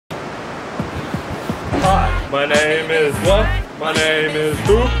My name is what? My name is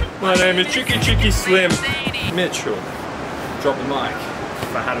who? My name is Chicky Slim Mitchell. Drop the mic.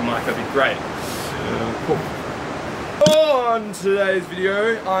 If I had a mic, that'd be great. Cool. On today's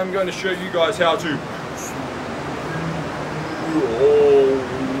video, I'm going to show you guys how to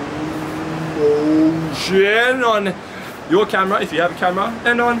motion on your camera, if you have a camera,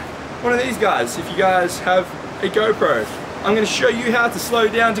 and on one of these guys, if you guys have a GoPro. I'm going to show you how to slow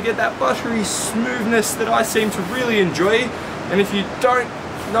down to get that buttery smoothness that I seem to really enjoy. And if you don't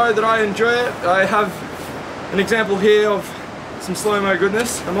know that I enjoy it, I have an example here of some slow-mo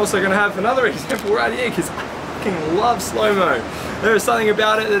goodness. I'm also going to have another example right here because I fucking love slow-mo. There is something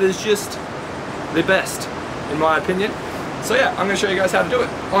about it that is just the best, in my opinion. So yeah, I'm going to show you guys how to do it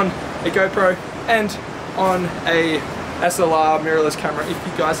on a GoPro and on a SLR mirrorless camera if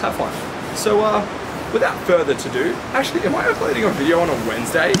you guys have one. So without further ado, actually, am I uploading a video on a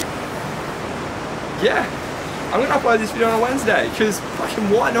Wednesday? Yeah, I'm gonna upload this video on a Wednesday, because fucking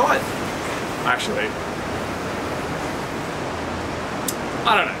why not? Actually,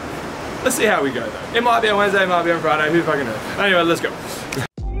 I don't know. Let's see how we go though. It might be on Wednesday, it might be on Friday, who fucking knows? Anyway, let's go.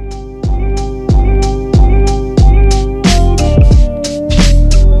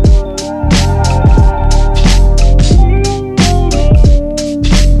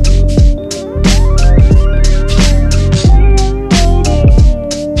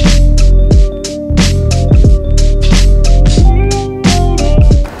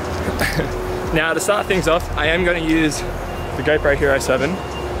 Now to start things off, I am going to use the GoPro Hero 7.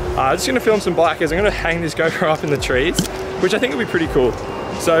 I'm just going to film some bikers. I'm going to hang this GoPro up in the trees, which I think will be pretty cool.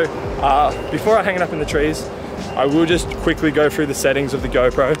 So before I hang it up in the trees, I will just quickly go through the settings of the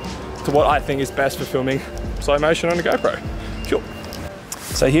GoPro to what I think is best for filming slow motion on a GoPro. Cool.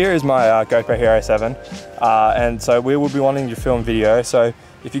 So here is my GoPro Hero 7, and so we will be wanting to film video. So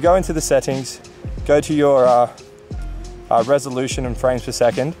if you go into the settings, go to your resolution and frames per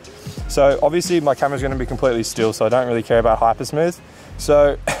second. So obviously my camera's going to be completely still, so I don't really care about hyper smooth.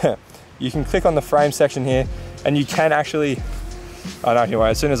 So you can click on the frame section here, and you can actually, oh no, anyway,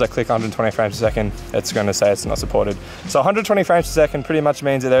 as soon as I click 120 frames per second, it's going to say it's not supported. So 120 frames per second pretty much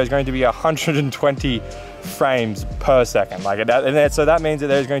means that there's going to be 120 frames per second. So that means that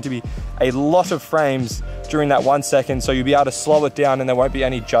there's going to be a lot of frames during that 1 second, so you'll be able to slow it down and there won't be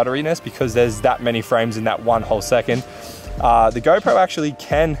any judderiness because there's that many frames in that one whole second. The GoPro actually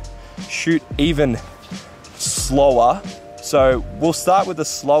can shoot even slower, so we'll start with the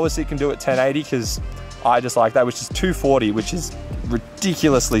slowest it can do at 1080 because I just like that, which is 240, which is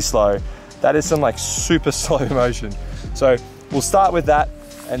ridiculously slow. That is some like super slow motion. So we'll start with that,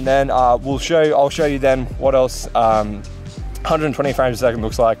 and then I'll show you then what else 120 frames per second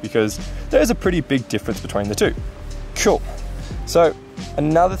looks like, because there's a pretty big difference between the two. Cool. So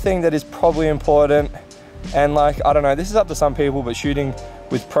another thing that is probably important, and like, I don't know, this is up to some people, but shooting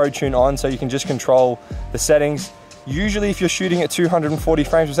with Pro Tune on, so you can just control the settings. Usually if you're shooting at 240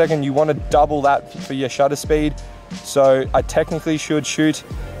 frames per second, you want to double that for your shutter speed. So I technically should shoot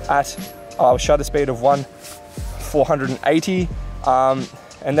at a shutter speed of 480.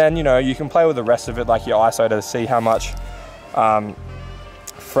 And then, you know, you can play with the rest of it, like your ISO, to see how much how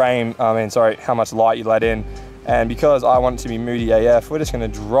much light you let in. And because I want it to be moody AF, we're just going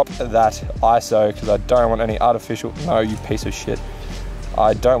to drop that ISO because I don't want any artificial, no, you piece of shit.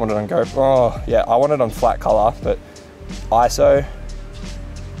 I don't want it on GoPro. Oh, yeah, I want it on flat color, but ISO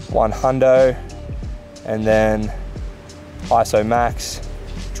 100, and then ISO max.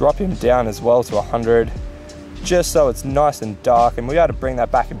 Drop him down as well to 100, just so it's nice and dark, and we'll be able to bring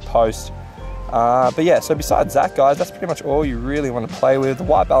that back in post. But yeah, so besides that, guys, that's pretty much all you really want to play with. The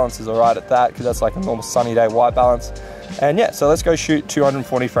white balance is alright at that, because that's like a normal sunny day white balance. And yeah, so let's go shoot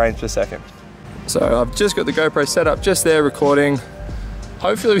 240 frames per second. So I've just got the GoPro set up just there recording.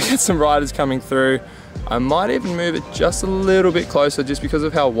 Hopefully we get some riders coming through. I might even move it just a little bit closer just because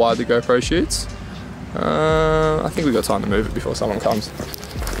of how wide the GoPro shoots. I think we've got time to move it before someone comes.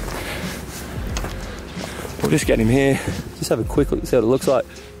 We'll just get him here. Just have a quick look, see what it looks like.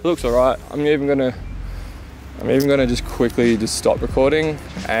 It looks alright. I'm even gonna just quickly just stop recording,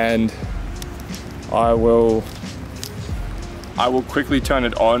 and I will quickly turn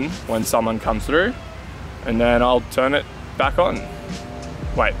it on when someone comes through, and then I'll turn it back on.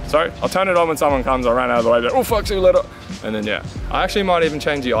 Wait, sorry, I'll turn it on when someone comes. I'll run out of the way, oh fuck, see you later. And then yeah, I actually might even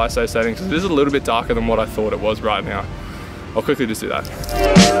change the ISO settings because it is a little bit darker than what I thought it was right now. I'll quickly just do that.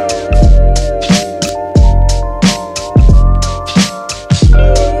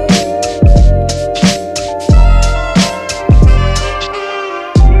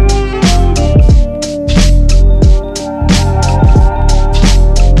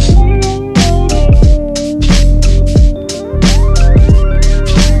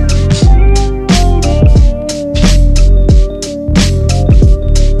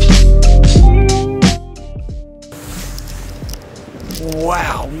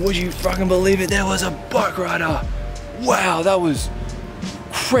 Wow, would you fucking believe it? There was a bike rider. Wow, that was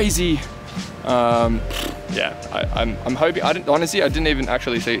crazy. Yeah, I'm hoping, honestly, I didn't even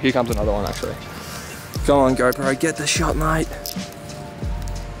actually see, here comes another one actually. Come on GoPro, get the shot, mate.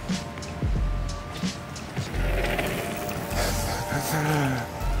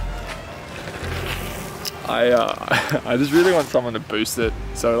 I just really want someone to boost it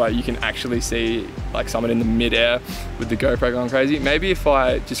so like you can actually see like someone in the mid-air with the GoPro going crazy. Maybe if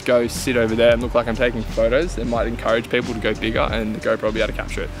I just go sit over there and look like I'm taking photos, it might encourage people to go bigger and the GoPro will be able to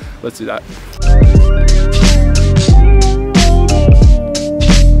capture it. Let's do that.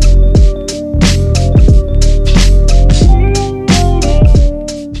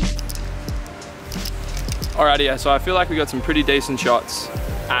 Alrighty, yeah, so I feel like we got some pretty decent shots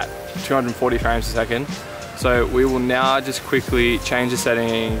at 240 frames a second. So we will now just quickly change the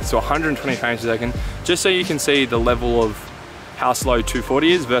settings to 120 frames a second, just so you can see the level of how slow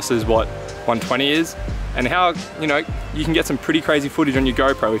 240 is versus what 120 is, and how, you know, you can get some pretty crazy footage on your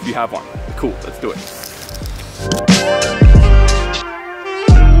GoPro if you have one. Cool, let's do it.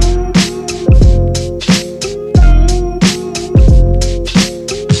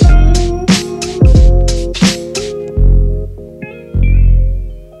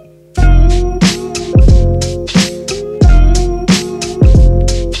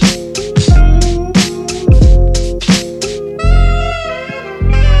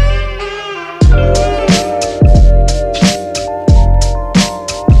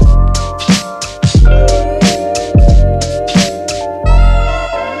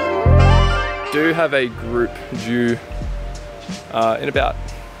 Have a group due in about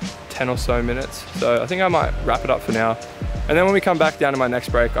 10 or so minutes, so I think I might wrap it up for now, and then when we come back down to my next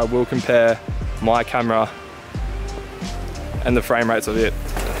break I will compare my camera and the frame rates of it.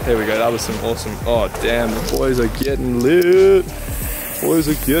 There we go, that was some awesome, oh damn, the boys are getting lit, boys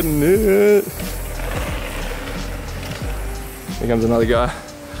are getting lit. Here comes another guy.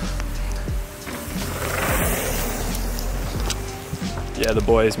 Yeah, the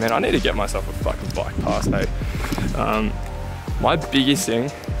boys, man, I need to get myself a fucking bike pass, hey. My biggest thing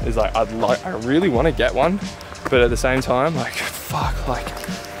is like, I really want to get one, but at the same time, like, fuck, like,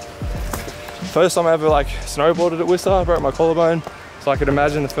 first time I ever like snowboarded at Whistler, I broke my collarbone, so I could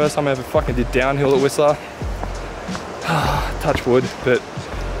imagine the first time I ever fucking did downhill at Whistler. Touch wood, but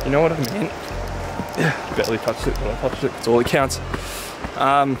you know what I mean? Yeah, barely touched it, but I touched it, it's all that counts.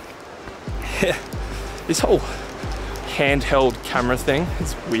 Yeah, this whole handheld camera thing,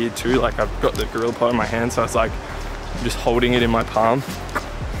 it's weird too, like I've got the Gorilla Pod in my hand, so it's like I'm just holding it in my palm.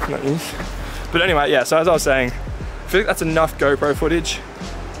 But anyway, yeah, so as I was saying, I feel like that's enough GoPro footage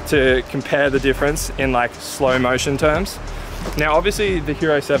to compare the difference in like slow motion terms. Now obviously the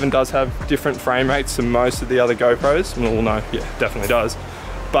Hero 7 does have different frame rates to most of the other GoPros. Well, no, yeah, definitely does,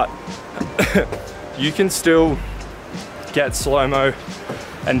 but you can still get slow-mo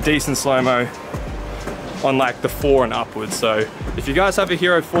and decent slow-mo on like the 4 and upwards. So if you guys have a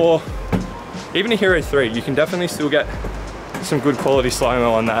Hero 4, even a Hero 3, you can definitely still get some good quality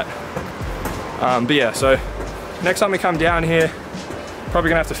slow-mo on that. But yeah, so next time we come down here, probably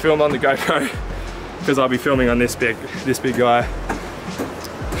gonna have to film on the GoPro because I'll be filming on this big guy.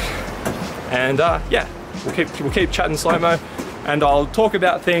 And yeah, we'll keep chatting slow-mo, and I'll talk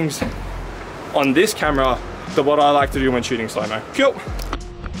about things on this camera that what I like to do when shooting slow-mo. Cool.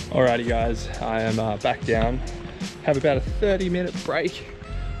 Alrighty guys, I am back down. Have about a 30-minute break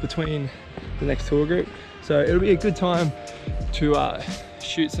between the next tour group. So it'll be a good time to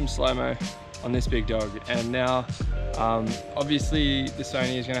shoot some slow-mo on this big dog. And now, obviously the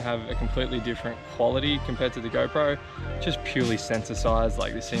Sony is gonna have a completely different quality compared to the GoPro, just purely sensor size.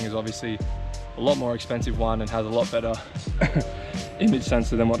 Like this thing is obviously a lot more expensive one and has a lot better image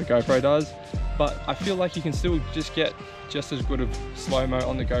sensor than what a GoPro does. But I feel like you can still just get just as good of slow-mo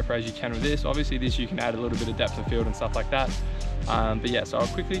on the GoPro as you can with this. Obviously this you can add a little bit of depth of field and stuff like that. But yeah, so I'll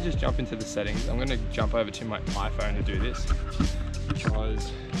quickly just jump into the settings. I'm gonna jump over to my iPhone to do this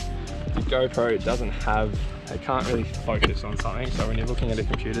because the GoPro doesn't have, it can't really focus on something. So when you're looking at a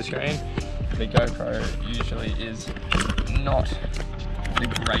computer screen, the GoPro usually is not the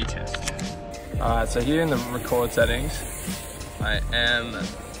greatest. Alright, so here in the record settings, I am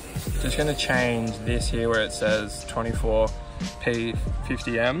just going to change this here where it says 24p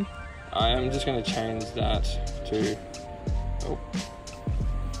 50m. I am just going to change that to,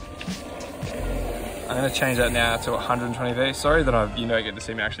 I'm going to change that now to 120p. Sorry that you don't get to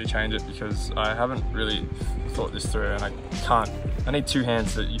see me actually change it because I haven't really thought this through and I need two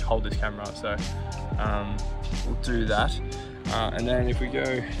hands that you hold this camera, so we'll do that. And then if we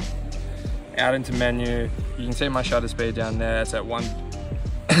go out into menu, you can see my shutter speed down there. It's at over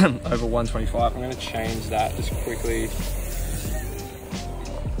 125. I'm going to change that just quickly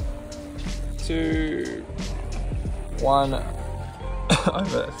to 1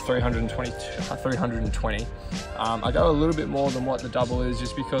 over 320. I go a little bit more than what the double is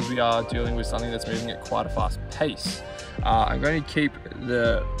just because we are dealing with something that's moving at quite a fast pace. I'm going to keep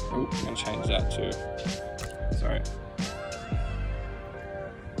the, I'm going to change that to, sorry.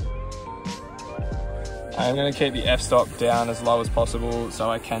 I'm going to keep the f-stop down as low as possible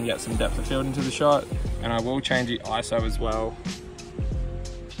so I can get some depth of field into the shot, and I will change the ISO as well.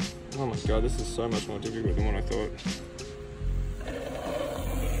 Oh my god, this is so much more difficult than what I thought.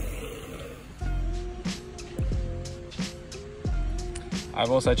 I've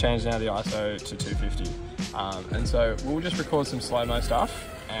also changed now the ISO to 250, and so we'll just record some slow-mo stuff,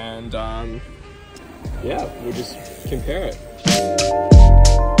 and yeah, we'll just compare it.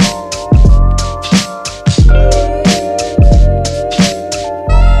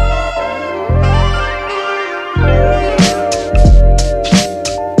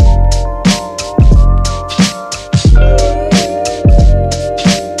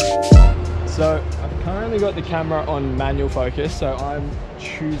 Got the camera on manual focus, so I'm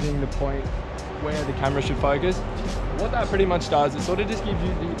choosing the point where the camera should focus. What that pretty much does, it sort of just gives you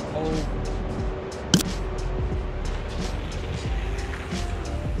the whole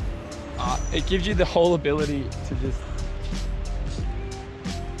it gives you the whole ability to just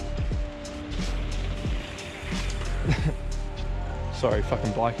sorry,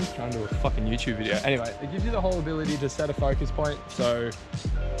 fucking bikers trying to do a fucking YouTube video. Anyway, it gives you the whole ability to set a focus point, so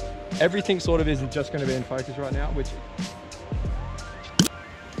everything sort of isn't just going to be in focus right now, which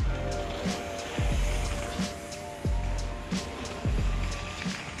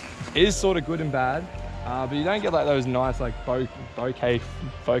is sort of good and bad, but you don't get like those nice like bokeh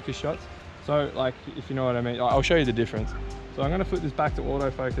focus shots. So like, if you know what I mean, I'll show you the difference. So I'm going to flip this back to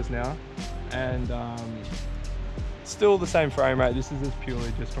autofocus now, and still the same frame rate. This is just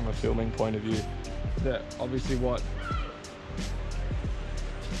purely just from a filming point of view, that obviously what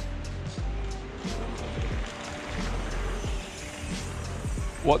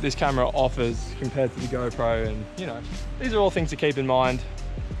this camera offers compared to the GoPro, and you know, these are all things to keep in mind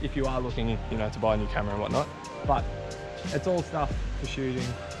if you are looking, you know, to buy a new camera and whatnot. But it's all stuff for shooting.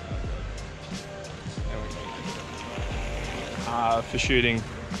 For shooting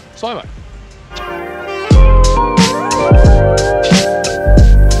slow-mo.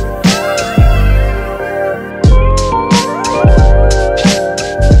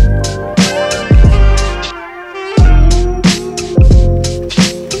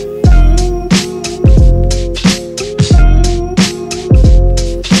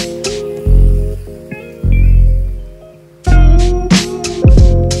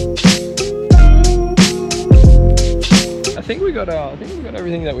 I think we got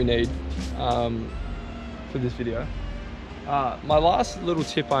everything that we need for this video. My last little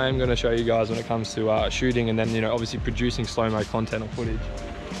tip I am going to show you guys when it comes to shooting, and then, you know, obviously producing slow-mo content or footage,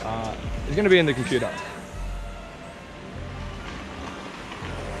 is going to be in the computer.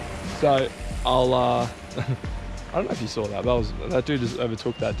 So I'll I don't know if you saw that, but that dude just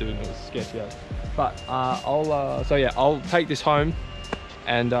overtook that dude, and it was sketchy out. But so yeah, I'll take this home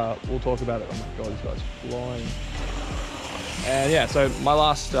and we'll talk about it. Oh my god, this guy's flying. And yeah, so my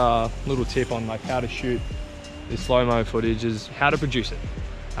last little tip on like how to shoot this slow-mo footage is how to produce it,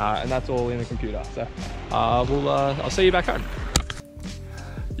 and that's all in the computer. So I'll see you back home.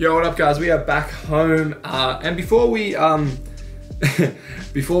 Yo, what up guys? We are back home, and before we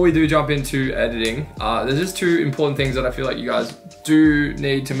before we do jump into editing, there's just two important things that I feel like you guys do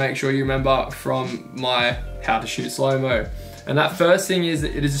need to make sure you remember from my how to shoot slow-mo. And that first thing is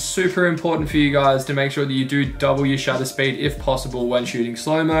that it is super important for you guys to make sure that you do double your shutter speed if possible when shooting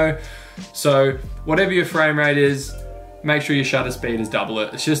slow-mo. So whatever your frame rate is, make sure your shutter speed is double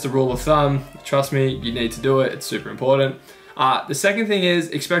it. It's just a rule of thumb. Trust me, you need to do it. It's super important. The second thing is,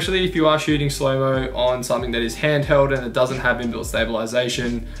 especially if you are shooting slow-mo on something that is handheld and it doesn't have inbuilt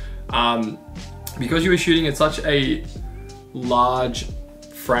stabilization, because you are shooting at such a large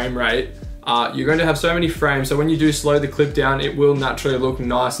frame rate, you're going to have so many frames, so when you do slow the clip down, it will naturally look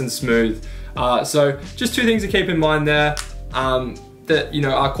nice and smooth. So just two things to keep in mind there that, you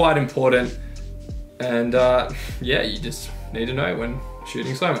know, are quite important, and yeah, you just need to know when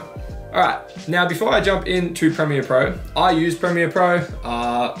shooting slow-mo. Alright, now before I jump into Premiere Pro, I use Premiere Pro.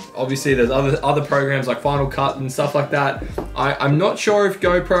 Obviously there's other programs like Final Cut and stuff like that. I'm not sure if the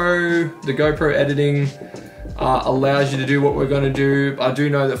GoPro editing allows you to do what we're going to do. I do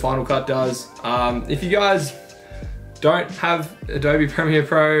know that Final Cut does. If you guys don't have Adobe Premiere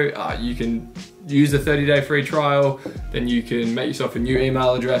Pro, you can use a 30-day free trial, then you can make yourself a new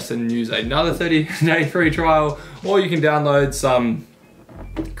email address and use another 30-day free trial, or you can download some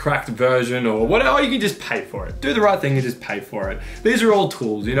cracked version or whatever, or you can just pay for it. Do the right thing and just pay for it. These are all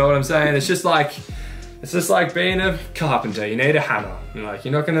tools, you know what I'm saying? It's just like being a carpenter. You need a hammer. Like,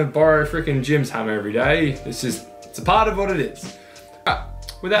 you're not gonna borrow freaking Jim's hammer every day. It's a part of what it is.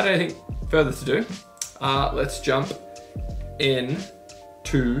 Without anything further to do, let's jump in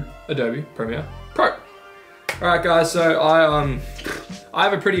to Adobe Premiere Pro. All right, guys, so I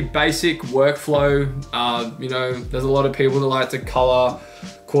have a pretty basic workflow. You know, there's a lot of people that like to color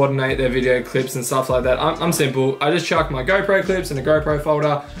coordinate their video clips and stuff like that. I'm simple. I just chuck my GoPro clips in a GoPro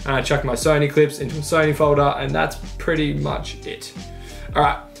folder, and I chuck my Sony clips into a Sony folder, and that's pretty much it. All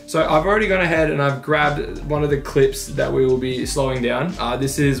right, so I've already gone ahead and I've grabbed one of the clips that we will be slowing down.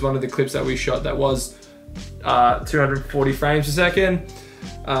 This is one of the clips that we shot that was 240 frames a second.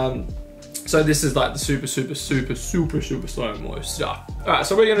 So this is like the super slow-mo stuff. All right,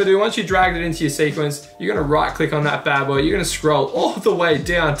 so what you're gonna do, once you drag it into your sequence, you're gonna right click on that bad boy, you're gonna scroll all the way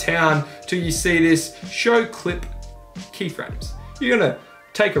downtown till you see this show clip keyframes. You're gonna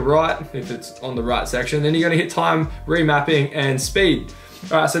take a right, if it's on the right section, then you're gonna hit time, remapping, and speed.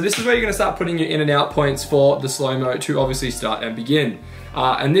 All right, so this is where you're gonna start putting your in and out points for the slow-mo to obviously start and begin.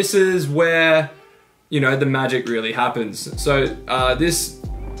 And this is where, you know, the magic really happens. So this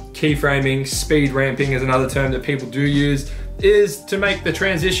keyframing, speed ramping is another term that people do use, is to make the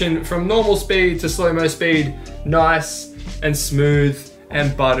transition from normal speed to slow-mo speed nice and smooth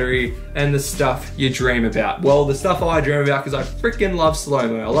and buttery and the stuff you dream about. Well, the stuff I dream about, because I freaking love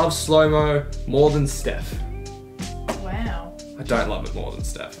slow-mo. I love slow-mo more than Steph. Wow. I don't love it more than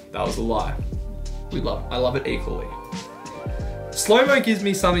Steph. That was a lie. I love it equally. Slow-mo gives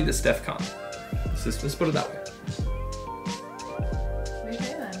me something that Steph can't. Let's put it that way.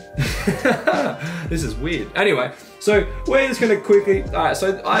 This is weird. Anyway, so we're just gonna quickly, all right,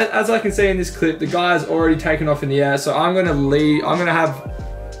 so as I can see in this clip, the guy's already taken off in the air, so I'm gonna put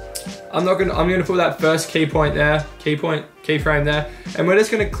that first keyframe there, and we're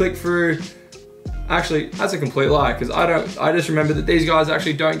just gonna click through. Actually, that's a complete lie, because I just remember that these guys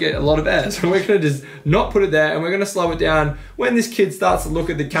actually don't get a lot of air. So we're gonna just not put it there, and we're gonna slow it down when this kid starts to look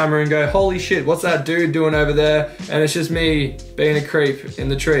at the camera and go, holy shit, what's that dude doing over there? And it's just me being a creep in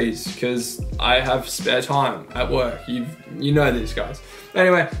the trees, because I have spare time at work. You know these guys.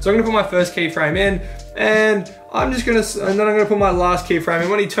 Anyway, so I'm gonna put my first keyframe in, and then I'm gonna put my last keyframe in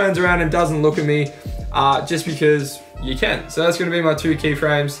when he turns around and doesn't look at me, just because you can. So that's gonna be my 2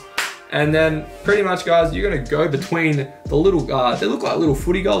 keyframes. And then pretty much, guys, you're gonna go between the little, they look like little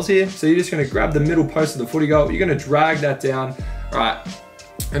footy goals here. So you're just gonna grab the middle post of the footy goal. You're gonna drag that down. All right.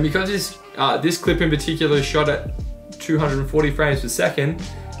 And because this clip in particular is shot at 240 frames per second,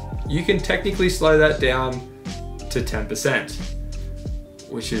 you can technically slow that down to 10%,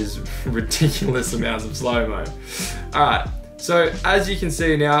 which is ridiculous amounts of slow-mo. All right. So as you can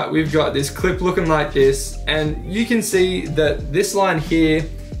see now, we've got this clip looking like this, and you can see that this line here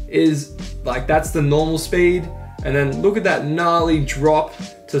is like, that's the normal speed, and then look at that gnarly drop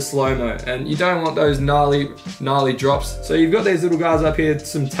to slow-mo, and you don't want those gnarly drops. So you've got these little guys up here,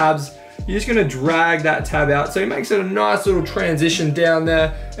 some tabs. You're just gonna drag that tab out, so it makes it a nice little transition down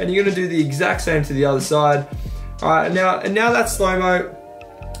there, and you're gonna do the exact same to the other side. All right, and now that's slow-mo.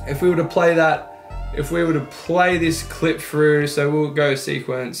 If we were to play this clip through, so we'll go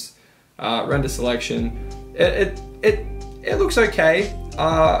sequence, render selection. It looks okay.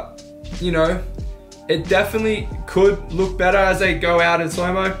 You know, it definitely could look better as they go out in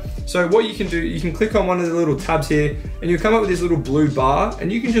slow-mo. So what you can do, you can click on one of the little tabs here, and you'll come up with this little blue bar,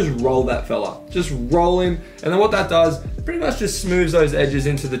 and you can just roll that fella. Just roll him, and then what that does, pretty much just smooths those edges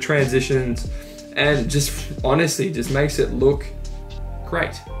into the transitions, and just honestly just makes it look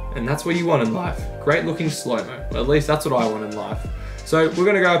great. And that's what you want in life. Great looking slow-mo. Well, at least that's what I want in life. So we're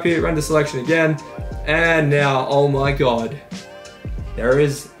gonna go up here, render selection again, and now, oh my God, there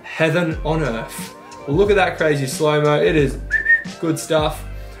is heaven on earth. Look at that crazy slow-mo. It is good stuff.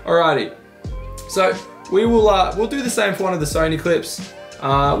 Alrighty, so we'll do the same for one of the Sony clips.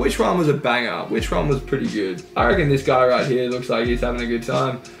 Which one was a banger? Which one was pretty good? I reckon this guy right here looks like he's having a good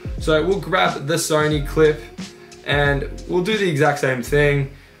time. So we'll grab the Sony clip, and we'll do the exact same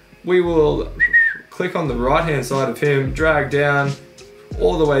thing. We will click on the right-hand side of him, drag down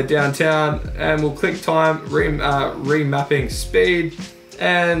all the way downtown, and we'll click time, remapping speed,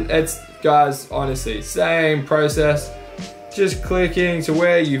 and it's, guys, honestly, same process, just clicking to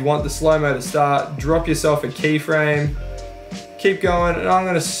where you want the slow-mo to start, drop yourself a keyframe, keep going, and I'm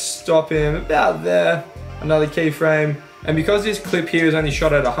gonna stop him about there, another keyframe, And because this clip here is only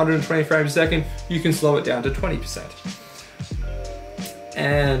shot at 120 frames a second, you can slow it down to 20%.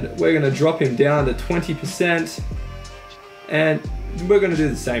 And we're gonna drop him down to 20%. And we're gonna do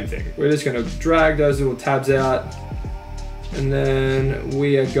the same thing. We're just gonna drag those little tabs out. And then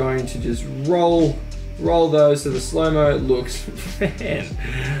we are going to just roll those so the slow-mo looks, man,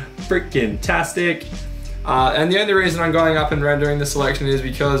 freaking tastic. And the only reason I'm going up and rendering the selection is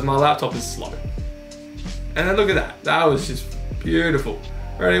because my laptop is slow. And then look at that. That was just beautiful.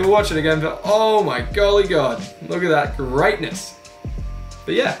 Ready, we'll watch it again, but oh my golly god. Look at that greatness.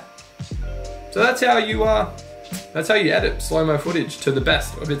 But yeah. So that's how you edit slow-mo footage to the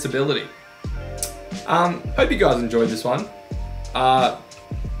best of its ability. Hope you guys enjoyed this one.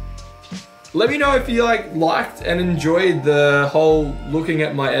 Let me know if you liked and enjoyed the whole looking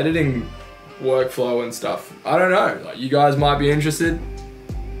at my editing workflow and stuff. I don't know, like, you guys might be interested.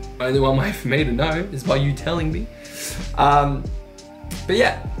 Only one way for me to know is by you telling me. But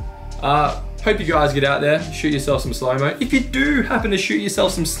yeah, hope you guys get out there, shoot yourself some slow-mo. If you do happen to shoot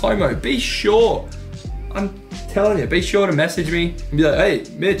yourself some slow-mo, be sure, I'm telling you, be sure to message me and be like, hey,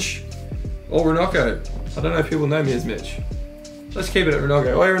 Mitch, or Ronocco. I don't know if people know me as Mitch. Let's keep it at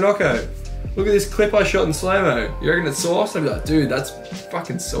Ronocco. Oi, Ronocco, look at this clip I shot in slow-mo. You reckon it's sauce? I'd be like, dude, that's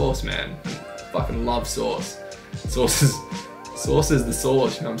fucking sauce, man. I fucking love sauce. Sauce is the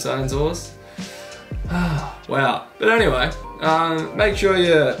sauce, you know what I'm saying, sauce? Wow. But anyway, make sure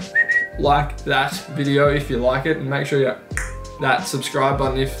you like that video if you like it, and make sure you that subscribe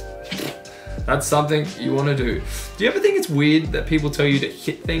button if that's something you want to do. Do you ever think it's weird that people tell you to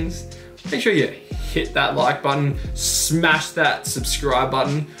hit things? Make sure you hit that like button, smash that subscribe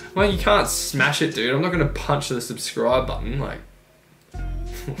button. Well, you can't smash it, dude. I'm not gonna punch the subscribe button. Like,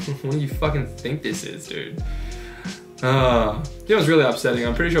 what do you fucking think this is, dude? You know what's really upsetting?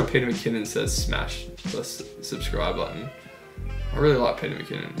 I'm pretty sure Peter McKinnon says smash the subscribe button. I really like Peter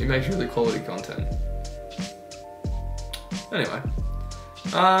McKinnon. He makes really quality content. Anyway,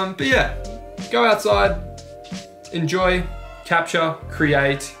 but yeah, go outside, enjoy, capture,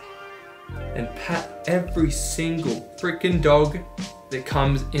 create, and pat every single freaking dog that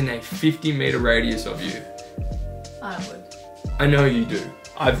comes in a 50-meter radius of you. I would. I know you do.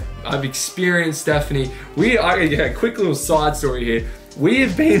 I've experienced Stephanie. A quick little side story here. We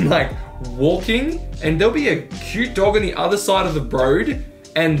have been like walking, and there'll be a cute dog on the other side of the road,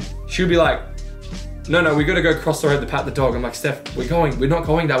 and she'll be like, no, we gotta go cross the road to pat the dog. I'm like, Steph, we're not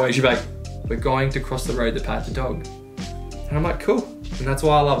going that way. She'll be like, we're going to cross the road to pat the dog. And I'm like, cool. And that's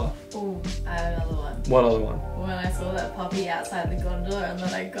why I love her. Oh, I have another one. What other one? When I saw that puppy outside the gondola, and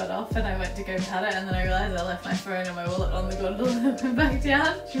then I got off and I went to go pat it, and then I realised I left my phone and my wallet on the gondola and went back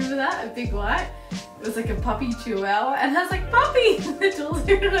down. Do you remember that? A big white? It was like a puppy chihuahua, and I was like, puppy! The door's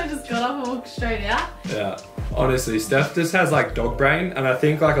open, and I just got up and walked straight out. Yeah. Honestly, Steph just has like dog brain, and I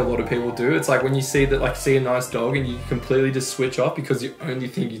think like a lot of people do. It's like when you see a nice dog and you completely just switch off because the only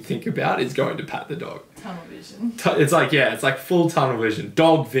thing you think about is going to pat the dog. Tunnel vision. It's like, yeah, it's like full tunnel vision.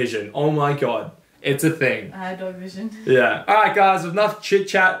 Dog vision. Oh my God. It's a thing. I had dog vision. Yeah. Alright guys, enough chit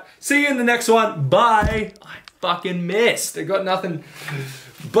chat. See you in the next one. Bye. I fucking missed. I got nothing.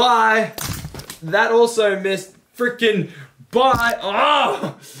 Bye. That also missed. Freaking bye.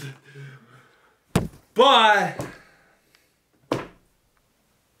 Oh. Bye.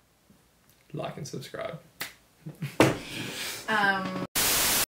 Like and subscribe.